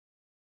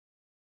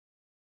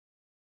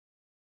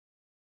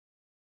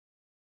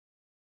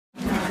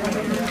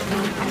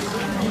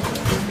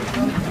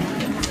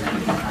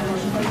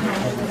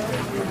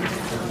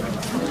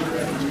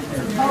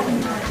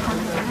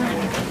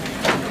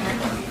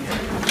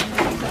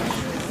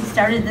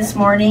Started this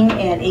morning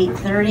at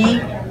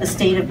 8:30. The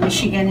state of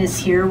Michigan is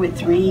here with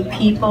 3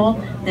 people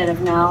that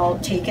have now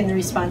taken the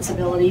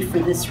responsibility for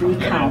this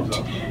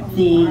recount.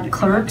 The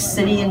clerks,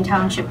 city and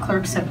township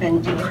clerks, have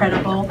been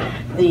incredible.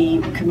 The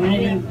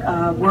community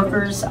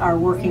workers are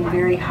working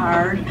very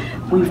hard.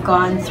 We've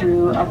gone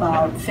through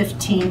about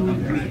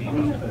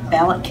 15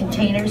 ballot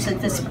containers at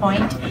this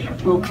point.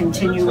 We'll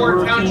continue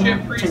working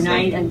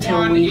tonight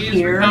until we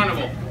hear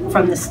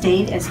from the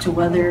state as to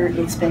whether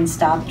it's been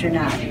stopped or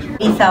not.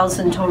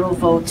 8,000 total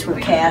votes were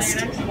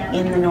cast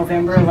in the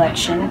November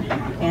election,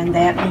 and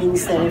that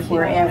means that if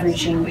we're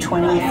averaging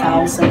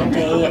 20,000 a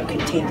day, it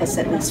could take us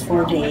at least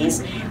 4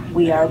 days.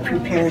 We are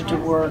prepared to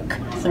work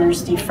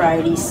Thursday,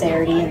 Friday,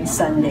 Saturday, and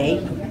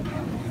Sunday.